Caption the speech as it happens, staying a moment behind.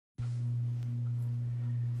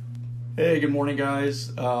Hey, good morning, guys.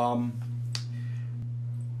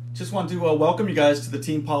 Just want to welcome you guys to the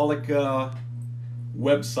Team Pollack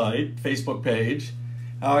website, Facebook page.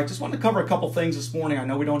 I just want to cover a couple things this morning. I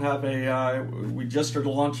know we don't have we just started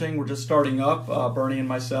launching. We're just starting up, Bernie and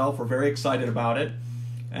myself. We're very excited about it.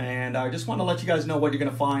 And I just want to let you guys know what you're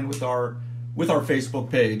going to find with our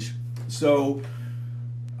Facebook page. So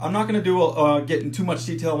I'm not going to get in too much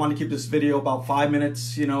detail. I want to keep this video about 5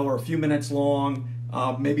 minutes, or a few minutes long.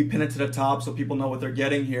 Maybe pin it to the top so people know what they're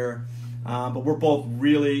getting here. But we're both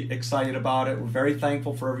really excited about it. We're very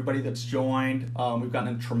thankful for everybody that's joined. We've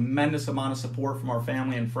gotten a tremendous amount of support from our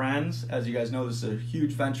family and friends. As you guys know, this is a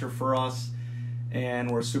huge venture for us, and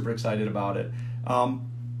we're super excited about it.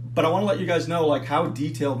 But I want to let you guys know how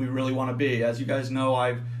detailed we really want to be. As you guys know,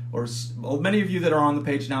 many of you that are on the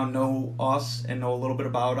page now know us and know a little bit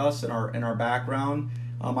about us and our background.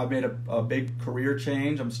 I've made a big career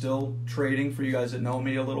change. I'm still trading for you guys that know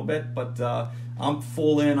me a little bit, but I'm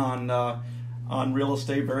full in on real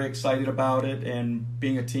estate, very excited about it, and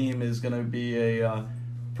being a team is going to be a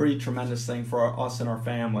pretty tremendous thing for us and our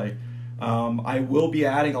family. I will be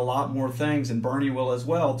adding a lot more things, and Bernie will as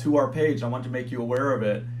well, to our page. I want to make you aware of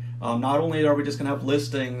it. Not only are we just going to have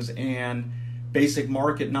listings and basic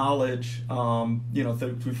market knowledge,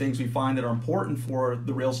 through things we find that are important for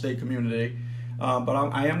the real estate community, but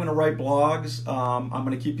I am going to write blogs. I'm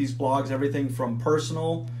going to keep these blogs everything from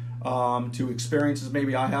personal to experiences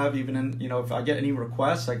maybe I have. Even if I get any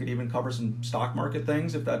requests, I could even cover some stock market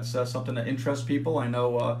things if that's something that interests people. I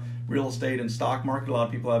know real estate and stock market, a lot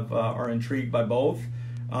of people are intrigued by both.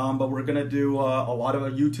 But we're going to do a lot of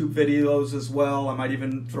YouTube videos as well. I might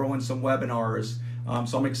even throw in some webinars.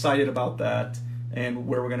 So I'm excited about that and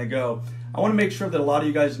where we're going to go. I want to make sure that a lot of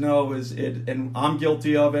you guys know and I'm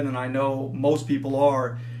guilty of it, and I know most people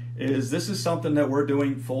are, this is something that we're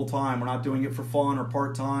doing full time. We're not doing it for fun or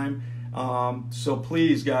part time. So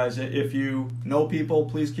please, guys, if you know people,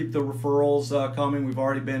 please keep the referrals coming. We've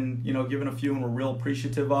already been, given a few, and we're real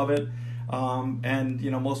appreciative of it. And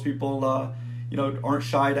most people, aren't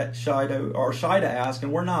shy to ask,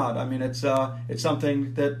 and we're not. I mean, it's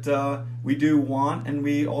something that we do want, and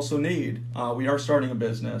we also need. We are starting a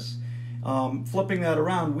business. Flipping that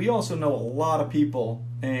around, we also know a lot of people,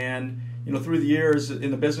 and through the years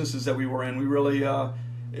in the businesses that we were in, we really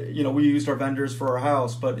we used our vendors for our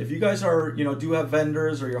house. But if you guys do have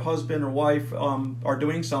vendors, or your husband or wife are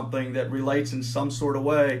doing something that relates in some sort of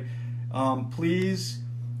way, please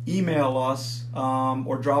email us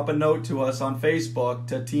or drop a note to us on Facebook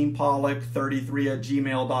to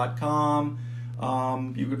teampollack33@gmail.com.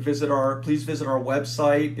 You could please visit our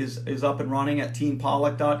website, is up and running at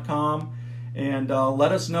teampollack.com, and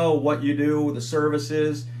let us know what you do, the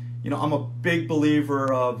services. I'm a big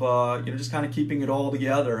believer of just kind of keeping it all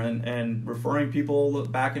together and referring people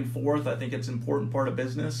back and forth. I think it's an important part of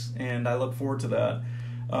business, and I look forward to that.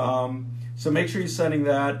 So make sure you're sending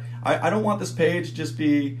that. I don't want this page to just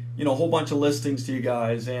be a whole bunch of listings to you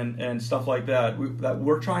guys and stuff like that.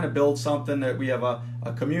 We're trying to build something that we have a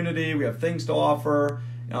community, we have things to offer,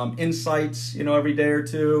 insights every day or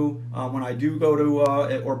two. When I do go to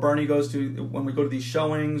or Bernie goes to, when we go to these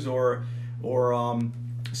showings or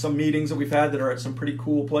some meetings that we've had that are at some pretty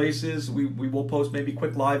cool places, we will post maybe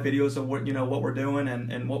quick live videos of what we're doing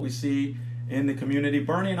and what we see in the community.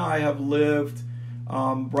 Bernie and I have lived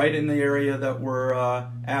right in the area that we're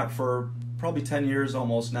at for probably 10 years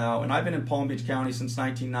almost now, and I've been in Palm Beach County since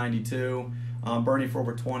 1992, Bernie for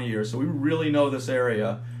over 20 years, so we really know this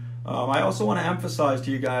area. I also want to emphasize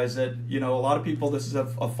to you guys that a lot of people, this is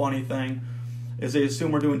a funny thing, is they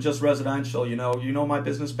assume we're doing just residential. My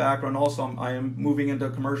business background also. I am moving into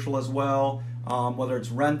commercial as well, whether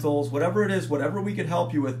it's rentals, whatever it is, whatever we could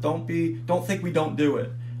help you with. Don't think we don't do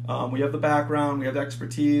it. We have the background, we have the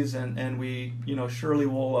expertise, and we surely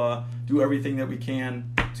will do everything that we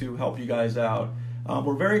can to help you guys out.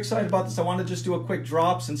 We're very excited about this. I wanted to just do a quick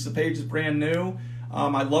drop since the page is brand new.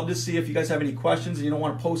 I'd love to see if you guys have any questions and you don't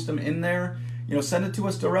want to post them in there. Send it to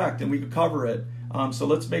us direct and we could cover it. So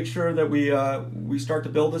let's make sure that we start to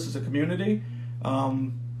build this as a community.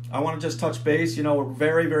 I want to just touch base. We're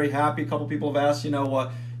very, very happy. A couple people have asked,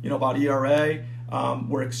 about ERA.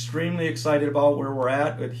 We're extremely excited about where we're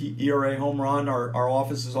at ERA Home Run. Our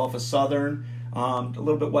office is off of Southern, a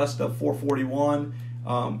little bit west of 441.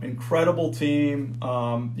 Incredible team.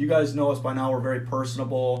 You guys know us by now. We're very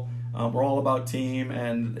personable. We're all about team,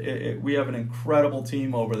 and we have an incredible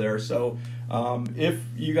team over there. So if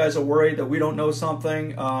you guys are worried that we don't know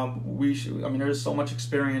something, there's so much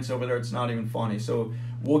experience over there, it's not even funny. So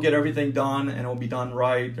we'll get everything done, and it'll be done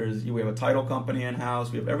right. We have a title company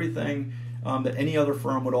in-house. We have everything that any other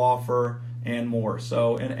firm would offer and more.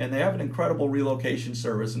 So, and they have an incredible relocation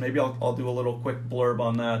service, and maybe I'll do a little quick blurb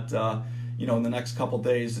on that, you know, in the next couple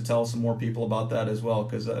days to tell some more people about that as well,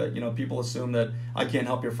 because you know, people assume that I can't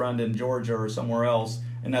help your friend in Georgia or somewhere else,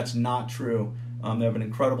 and that's not true. They have an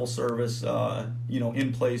incredible service, you know,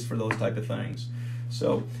 in place for those type of things.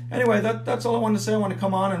 So anyway, that's all I wanted to say. I want to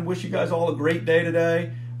come on and wish you guys all a great day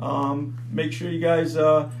today. Make sure you guys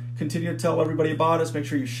continue to tell everybody about us. Make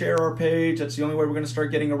sure you share our page. That's the only way we're going to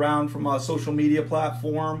start getting around from a social media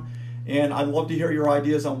platform. And I'd love to hear your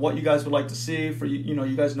ideas on what you guys would like to see. For you know,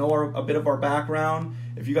 you guys know a bit of our background.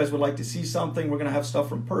 If you guys would like to see something, we're going to have stuff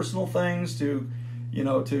from personal things to, you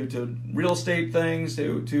know, to real estate things,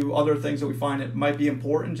 to other things that we find it might be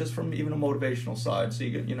important, just from even a motivational side. So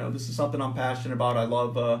you know, this is something I'm passionate about. I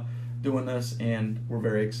love doing this, and we're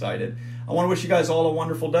very excited. I want to wish you guys all a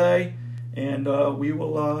wonderful day, and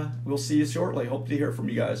we'll see you shortly. Hope to hear from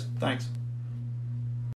you guys. Thanks.